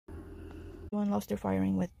One luster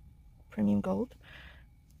firing with premium gold.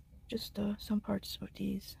 Just some parts of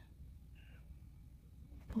these.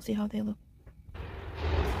 We'll see how they look.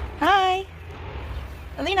 Hi!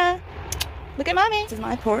 Alina! Look at mommy! This is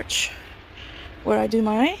my porch where I do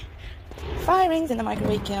my firings in the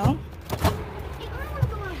microwave kiln. Hey, I want to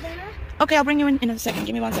go out there. Okay, I'll bring you in a second.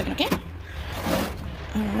 Give me 1 second, okay?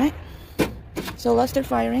 Alright. So luster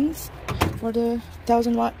firings for the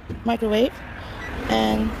 1000-watt microwave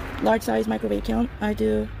and large size microwave kiln. I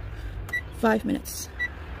do 5 minutes.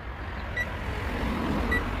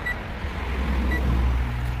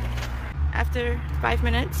 After 5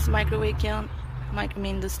 minutes, microwave kiln,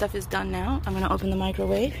 the stuff is done now. I'm gonna open the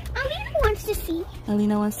microwave. Alina wants to see.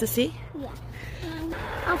 Alina wants to see? Yeah.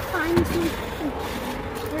 I'll find some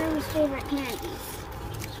Ruby's favorite candies.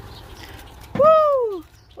 Woo!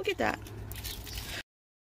 Look at that.